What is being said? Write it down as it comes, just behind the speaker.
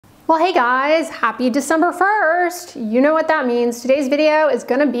Well, hey guys, happy December 1st. You know what that means. Today's video is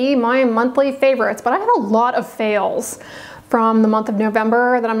gonna be my monthly favorites, but I have a lot of fails from the month of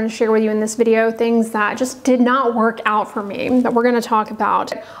November that I'm gonna share with you in this video, things that just did not work out for me that we're gonna talk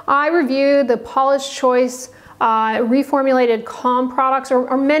about. I reviewed the Paula's Choice reformulated calm products,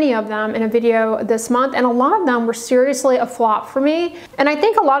 or many of them, in a video this month, and a lot of them were seriously a flop for me. And I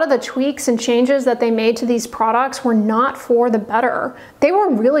think a lot of the tweaks and changes that they made to these products were not for the better. They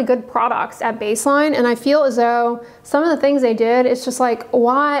were really good products at baseline, and I feel as though some of the things they did, it's just like,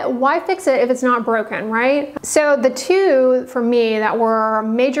 why fix it if it's not broken, right? So the two for me that were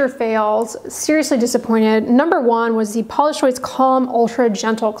major fails, seriously disappointed. Number one was the Paula's Choice Calm Ultra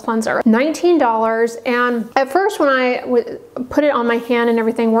Gentle Cleanser, $19, and at first when I put it on my hand and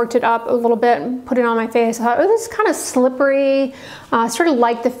everything, worked it up a little bit and put it on my face, I thought, oh, this is kind of slippery. Sort of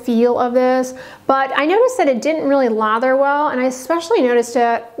like the feel of this, but I noticed that it didn't really lather well, and I especially noticed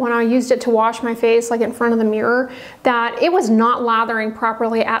it when I used it to wash my face, like in front of the mirror, that it was not lathering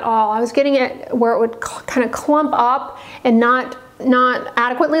properly at all. I was getting it where it would kind of clump up and not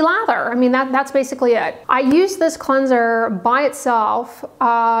adequately lather. I mean, that's basically it. I used this cleanser by itself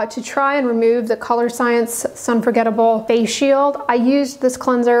to try and remove the Color Science Sunforgettable face shield. I used this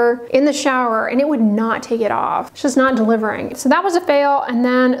cleanser in the shower and it would not take it off. It's just not delivering. So that was a fail. And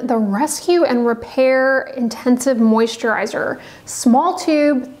then the Rescue and Repair Intensive Moisturizer, small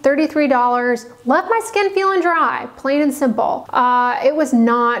tube, $33, left my skin feeling dry, plain and simple. It was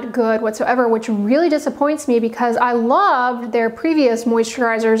not good whatsoever, which really disappoints me because I loved their previous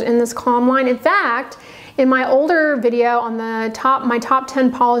moisturizers in this calm line. In fact, in my older video on my top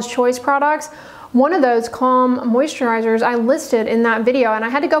 10 Paula's Choice products, one of those calm moisturizers I listed in that video, and I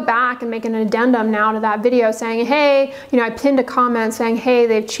had to go back and make an addendum now to that video saying, hey, I pinned a comment saying, hey,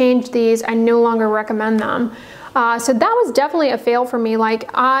 they've changed these, I no longer recommend them. So that was definitely a fail for me. Like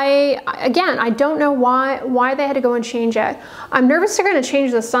I don't know why they had to go and change it. I'm nervous they're going to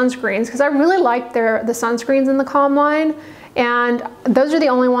change the sunscreens because I really liked the sunscreens in the calm line, and those are the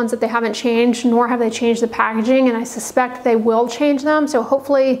only ones that they haven't changed, nor have they changed the packaging, and I suspect they will change them, so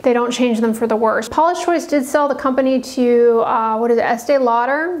hopefully they don't change them for the worse. Paula's Choice did sell the company to, Estee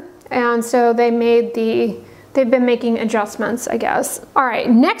Lauder, and so they've been making adjustments, I guess. All right,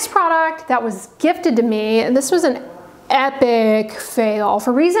 next product that was gifted to me, and this was an epic fail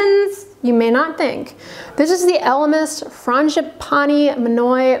for reasons you may not think. This is the Elemis Frangipani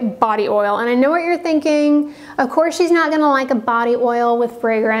Manoi Body Oil, and I know what you're thinking. Of course she's not gonna like a body oil with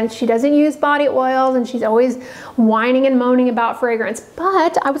fragrance. She doesn't use body oils, and she's always whining and moaning about fragrance.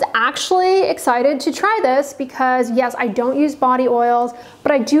 But I was actually excited to try this because yes, I don't use body oils,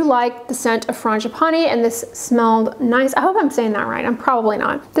 but I do like the scent of Frangipani, and this smelled nice. I hope I'm saying that right. I'm probably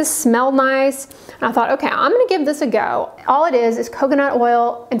not. This smelled nice, and I thought, okay, I'm gonna give this a go. All it is coconut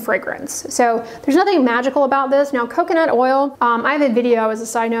oil and fragrance. So there's nothing magical about this. Now, coconut oil, I have a video as a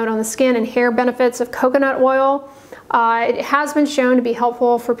side note on the skin and hair benefits of coconut oil. It has been shown to be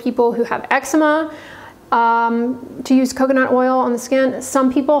helpful for people who have eczema to use coconut oil on the skin.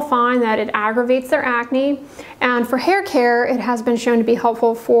 Some people find that it aggravates their acne, and for hair care, it has been shown to be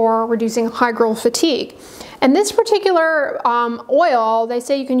helpful for reducing high growth fatigue. And this particular oil, they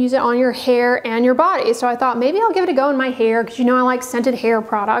say you can use it on your hair and your body. So I thought maybe I'll give it a go in my hair because I like scented hair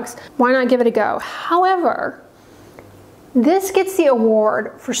products. Why not give it a go? However, this gets the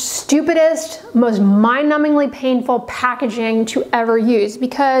award for stupidest, most mind-numbingly painful packaging to ever use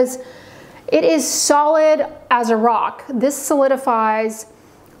because it is solid as a rock. This solidifies.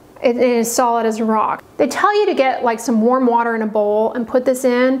 It is solid as a rock. They tell you to get like some warm water in a bowl and put this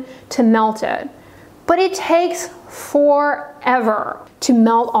in to melt it. But it takes forever to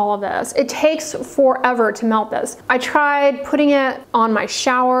melt all of this. It takes forever to melt this. I tried putting it on my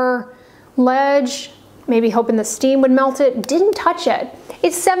shower ledge, maybe hoping the steam would melt it. Didn't touch it.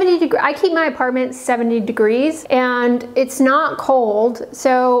 It's 70 degrees. I keep my apartment 70 degrees and it's not cold,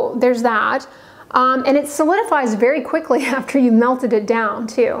 so there's that. And it solidifies very quickly after you melted it down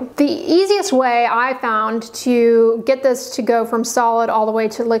too. The easiest way I found to get this to go from solid all the way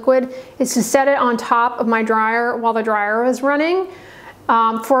to liquid is to set it on top of my dryer while the dryer is running.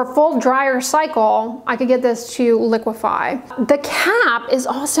 For a full dryer cycle, I could get this to liquefy. The cap is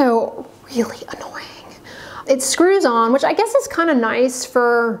also really annoying. It screws on, which I guess is kind of nice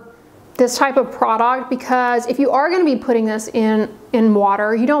for this type of product because if you are going to be putting this in in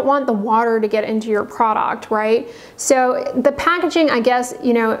water. You don't want the water to get into your product, right? So the packaging, I guess,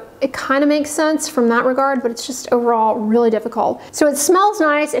 you know, it kind of makes sense from that regard, but it's just overall really difficult. So it smells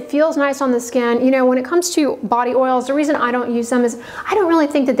nice, it feels nice on the skin. You know, when it comes to body oils, the reason I don't use them is I don't really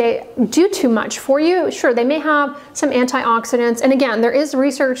think that they do too much for you. Sure, they may have some antioxidants. And again, there is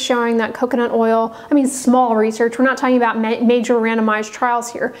research showing that coconut oil, I mean, small research, we're not talking about major randomized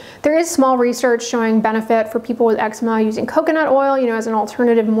trials here. There is small research showing benefit for people with eczema using coconut oil, you know, as an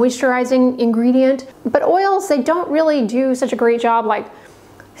alternative moisturizing ingredient. But oils, they don't really do such a great job like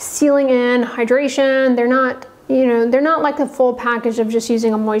sealing in hydration. They're not, you know, they're not like the full package of just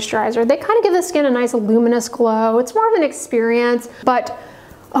using a moisturizer. They kind of give the skin a nice luminous glow. It's more of an experience, but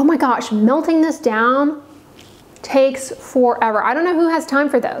oh my gosh, melting this down takes forever. I don't know who has time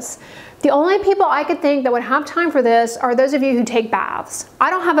for this. The only people I could think that would have time for this are those of you who take baths. I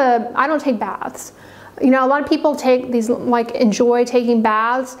don't take baths. You know, a lot of people take these, like, enjoy taking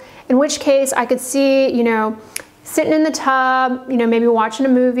baths, in which case I could see, you know, sitting in the tub, you know, maybe watching a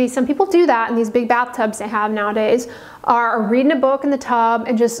movie. Some people do that in these big bathtubs they have nowadays, are reading a book in the tub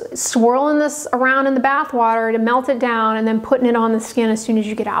and just swirling this around in the bath water to melt it down and then putting it on the skin as soon as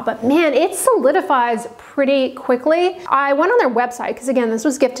you get out. But man, it solidifies pretty quickly. I went on their website, because again, this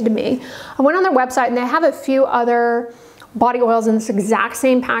was gifted to me. I went on their website and they have a few other body oils in this exact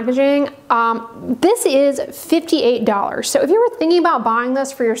same packaging. This is $58. So if you were thinking about buying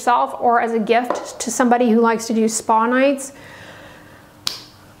this for yourself or as a gift to somebody who likes to do spa nights,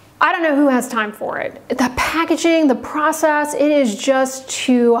 I don't know who has time for it. The packaging, the process, it is just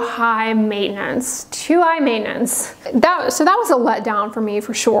too high maintenance. Too high maintenance. So that was a letdown for me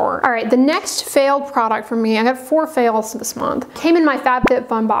for sure. All right, the next failed product for me, I got 4 fails this month. Came in my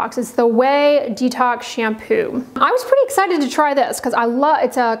FabFitFun box. It's the Way Detox Shampoo. I was pretty excited to try this because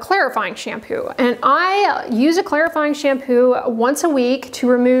it's a clarifying shampoo. And I use a clarifying shampoo once a week to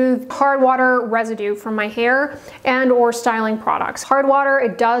remove hard water residue from my hair and or styling products. Hard water,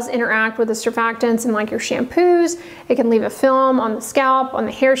 it does interact with the surfactants in like your shampoos. It can leave a film on the scalp, on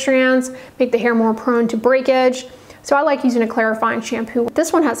the hair strands, make the hair more prone to breakage. So I like using a clarifying shampoo.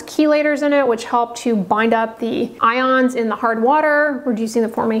 This one has chelators in it, which help to bind up the ions in the hard water, reducing the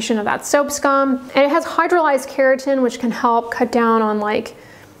formation of that soap scum. And it has hydrolyzed keratin, which can help cut down on like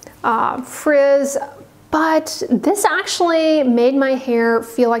frizz. But this actually made my hair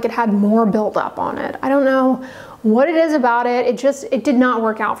feel like it had more buildup on it. I don't know what it is about it. It did not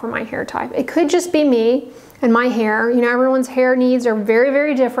work out for my hair type. It could just be me and my hair. You know, everyone's hair needs are very,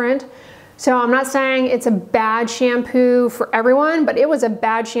 very different. So I'm not saying it's a bad shampoo for everyone, but it was a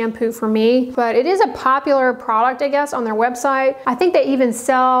bad shampoo for me. But it is a popular product, I guess, on their website. I think they even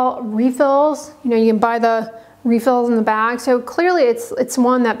sell refills. You know, you can buy the refills in the bag. So clearly it's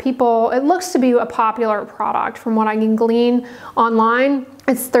one that it looks to be a popular product from what I can glean online.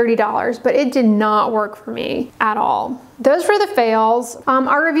 It's $30, but it did not work for me at all. Those were the fails.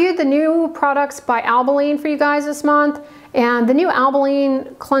 I reviewed the new products by Albolene for you guys this month, and the new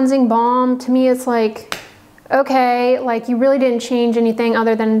Albolene cleansing balm, to me, it's like, okay, like you really didn't change anything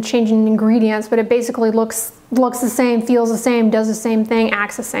other than changing ingredients, but it basically looks the same, feels the same, does the same thing,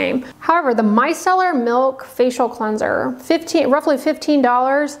 acts the same. However, the Micellar Milk Facial Cleanser, roughly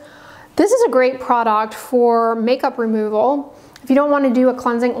 $15. This is a great product for makeup removal. If you don't want to do a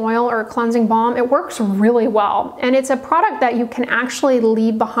cleansing oil or a cleansing balm, it works really well. And it's a product that you can actually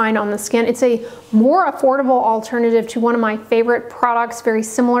leave behind on the skin. It's a more affordable alternative to one of my favorite products, very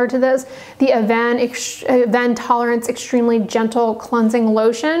similar to this, the Aven Tolerance Extremely Gentle Cleansing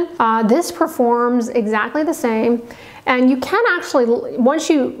Lotion. This performs exactly the same. And you can actually, once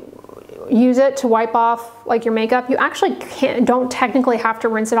you use it to wipe off like your makeup, you actually don't technically have to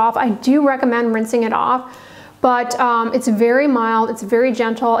rinse it off. I do recommend rinsing it off. But it's very mild, it's very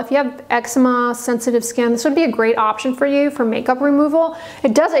gentle. If you have eczema, sensitive skin, this would be a great option for you for makeup removal.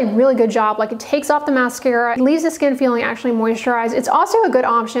 It does a really good job. Like, it takes off the mascara, it leaves the skin feeling actually moisturized. It's also a good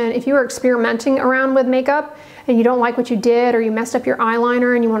option if you are experimenting around with makeup and you don't like what you did, or you messed up your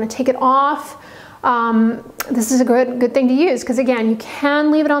eyeliner and you want to take it off. This is a good thing to use, because again, you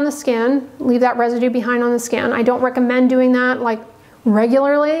can leave it on the skin, leave that residue behind on the skin. I don't recommend doing that like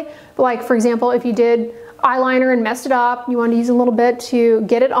regularly, but like, for example, if you did eyeliner and messed it up, you want to use a little bit to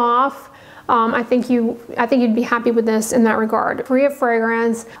get it off, I think you'd be happy with this in that regard. Free of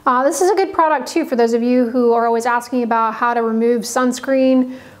fragrance. This is a good product too for those of you who are always asking about how to remove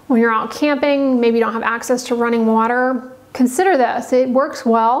sunscreen when you're out camping, maybe you don't have access to running water. Consider this, it works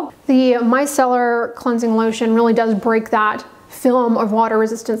well. The Micellar Cleansing Lotion really does break that film of water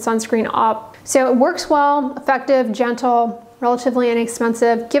resistant sunscreen up. So it works well, effective, gentle. relatively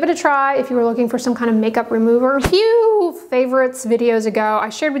inexpensive. Give it a try if you were looking for some kind of makeup remover. A few favorites videos ago, I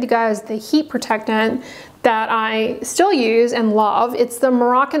shared with you guys the heat protectant that I still use and love. It's the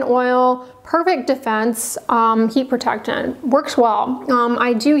Moroccan Oil Perfect Defense heat protectant. Works well.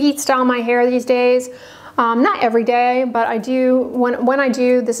 I do heat style my hair these days. Not every day, but I do, when I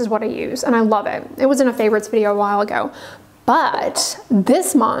do, this is what I use, and I love it. It was in a favorites video a while ago. But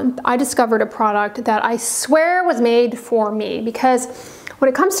this month, I discovered a product that I swear was made for me, because when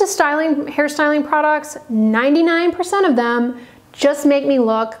it comes to hairstyling products, 99% of them just make me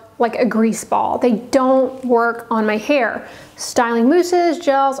look like a grease ball. They don't work on my hair. Styling mousses,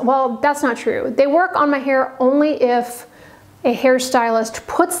 gels, well, that's not true. They work on my hair only if a hairstylist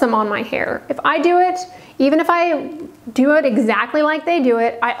puts them on my hair. If I do it, even if I do it exactly like they do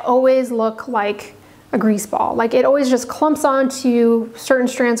it, I always look like a grease ball. Like, it always just clumps onto certain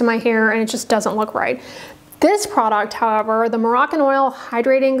strands of my hair and it just doesn't look right. This product, however, the Moroccan Oil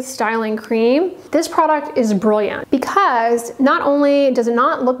Hydrating Styling Cream, this product is brilliant because not only does it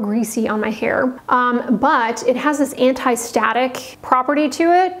not look greasy on my hair, but it has this anti-static property to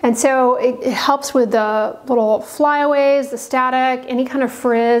it. And so it helps with the little flyaways, the static, any kind of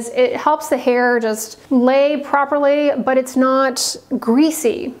frizz. It helps the hair just lay properly, but it's not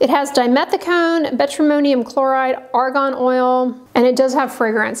greasy. It has dimethicone, benzimonium chloride, argan oil, and it does have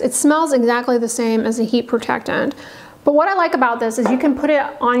fragrance. It smells exactly the same as a heat protectant. But what I like about this is you can put it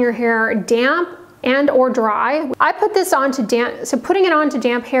on your hair damp and or dry. I put this onto damp, so putting it onto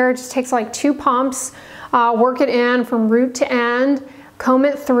damp hair just takes like 2 pumps. Work it in from root to end, comb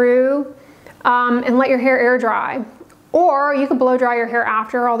it through, and let your hair air dry. Or you could blow dry your hair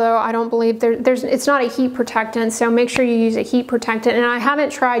after, although I don't believe it's not a heat protectant, so make sure you use a heat protectant. And I haven't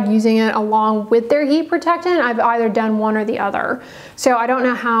tried using it along with their heat protectant. I've either done one or the other. So I don't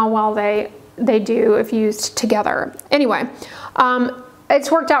know how well they do if used together. Anyway, it's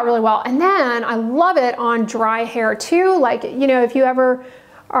worked out really well. And then I love it on dry hair too. Like, you know, if you ever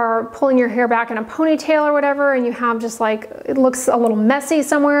are pulling your hair back in a ponytail or whatever, and you have just like, it looks a little messy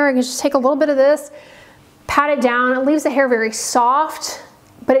somewhere, you can just take a little bit of this, pat it down. It leaves the hair very soft,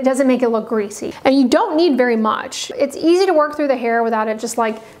 but it doesn't make it look greasy. And you don't need very much. It's easy to work through the hair without it just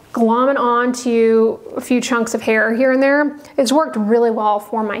like glomming onto a few chunks of hair here and there. It's worked really well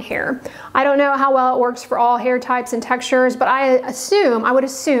for my hair. I don't know how well it works for all hair types and textures, but I would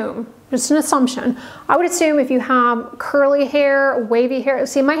assume, just an assumption, I would assume if you have curly hair, wavy hair,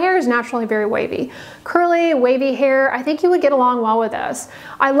 see, my hair is naturally very wavy. Curly, wavy hair, I think you would get along well with this.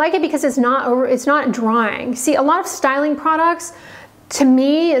 I like it because it's not drying. See, a lot of styling products, to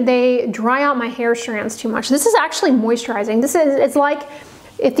me, they dry out my hair strands too much. This is actually moisturizing. It's like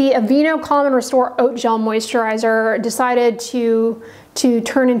if the Aveeno Calm and Restore Oat Gel Moisturizer decided to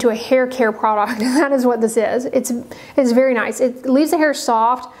turn into a hair care product, that is what this is. It's very nice. It leaves the hair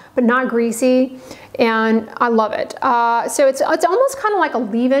soft, but not greasy, and I love it. So it's almost kind of like a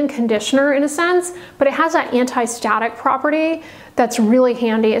leave-in conditioner in a sense, but it has that anti-static property that's really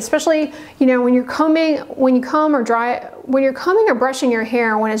handy, especially, you know, when you're combing or brushing your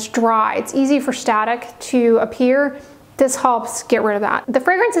hair when it's dry, it's easy for static to appear. This helps get rid of that. The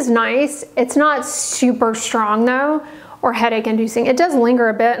fragrance is nice. It's not super strong though, or headache inducing. It does linger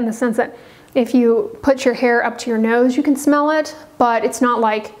a bit in the sense that if you put your hair up to your nose, you can smell it, but it's not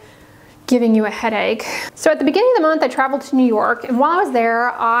like giving you a headache. So at the beginning of the month, I traveled to New York, and while I was there,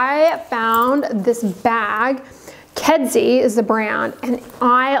 I found this bag. Kedzie is the brand, and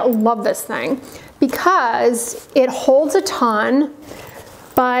I love this thing because it holds a ton,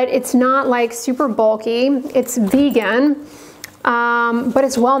 but it's not like super bulky. It's vegan, but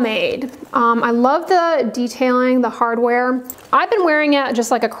it's well made. I love the detailing, the hardware. I've been wearing it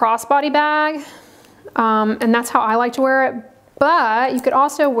just like a crossbody bag, and that's how I like to wear it, but you could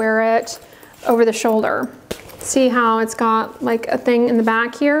also wear it over the shoulder. See how it's got like a thing in the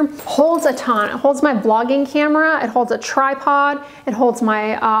back here? Holds a ton. It holds my vlogging camera, it holds a tripod, it holds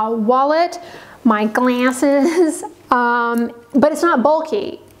my wallet, my glasses, but it's not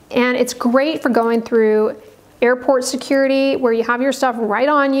bulky. And it's great for going through airport security where you have your stuff right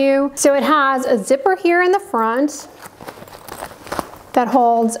on you. So it has a zipper here in the front that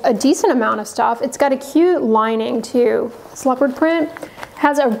holds a decent amount of stuff. It's got a cute lining too. It's leopard print. It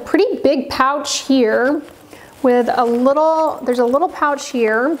has a pretty big pouch here with there's a little pouch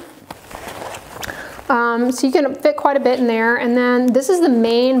here. So you can fit quite a bit in there. And then this is the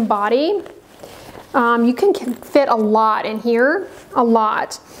main body. You can fit a lot in here, a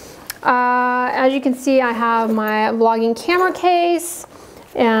lot. As you can see, I have my vlogging camera case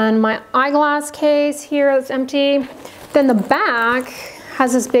and my eyeglass case here that's empty. Then the back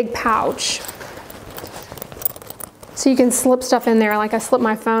has this big pouch. So you can slip stuff in there, like I slipped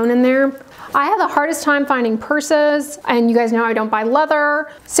my phone in there. I have the hardest time finding purses, and you guys know I don't buy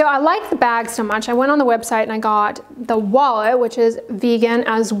leather. So I like the bag so much. I went on the website and I got the wallet, which is vegan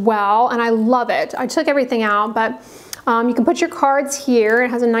as well, and I love it. I took everything out, but you can put your cards here.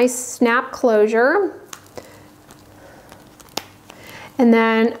 It has a nice snap closure. And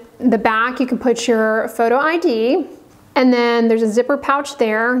then the back, you can put your photo ID. And then there's a zipper pouch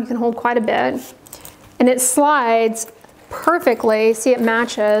there. You can hold quite a bit. And it slides perfectly. See, it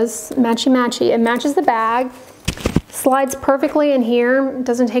matches, matchy. It matches the bag. Slides perfectly in here. It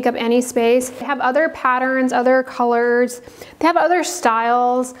doesn't take up any space. They have other patterns, other colors. They have other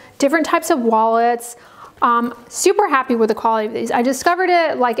styles, different types of wallets. Super happy with the quality of these. I discovered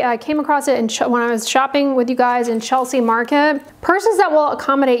it, like I came across it when I was shopping with you guys in Chelsea Market. Purses that will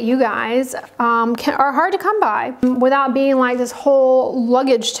accommodate you guys are hard to come by without being like this whole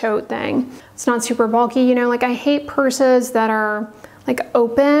luggage tote thing. It's not super bulky, you know, like I hate purses that are like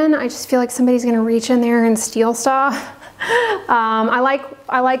open. I just feel like somebody's gonna reach in there and steal stuff.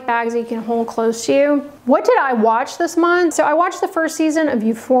 I like bags that you can hold close to you. What did I watch this month? So I watched the first season of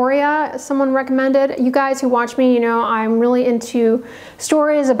Euphoria. Someone recommended. You guys who watch me, you know I'm really into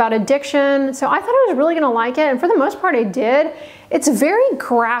stories about addiction. So I thought I was really gonna like it, and for the most part I did. It's very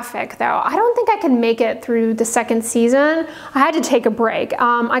graphic though. I don't think I can make it through the second season. I had to take a break.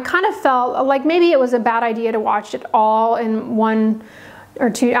 I kind of felt like maybe it was a bad idea to watch it all in 1 or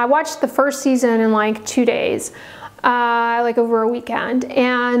 2. I watched the first season in like 2 days. Like over a weekend,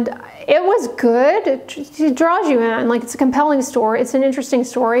 and it was good. It draws you in, like it's a compelling story. It's an interesting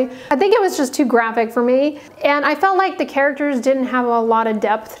story. I think it was just too graphic for me, and I felt like the characters didn't have a lot of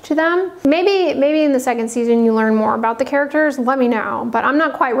depth to them. Maybe in the second season you learn more about the characters. Let me know, but I'm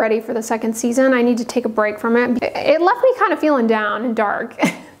not quite ready for the second season. I need to take a break from it. It left me kind of feeling down and dark,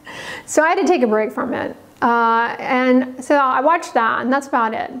 so I had to take a break from it. And so I watched that, and that's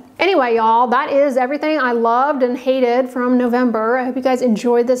about it. Anyway, y'all, that is everything I loved and hated from November. I hope you guys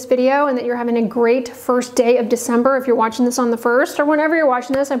enjoyed this video and that you're having a great first day of December. If you're watching this on the 1st or whenever you're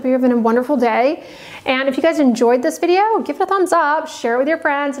watching this, I hope you're having a wonderful day. And if you guys enjoyed this video, give it a thumbs up, share it with your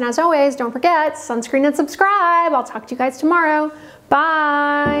friends, and as always, don't forget, sunscreen and subscribe. I'll talk to you guys tomorrow.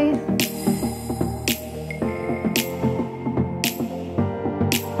 Bye.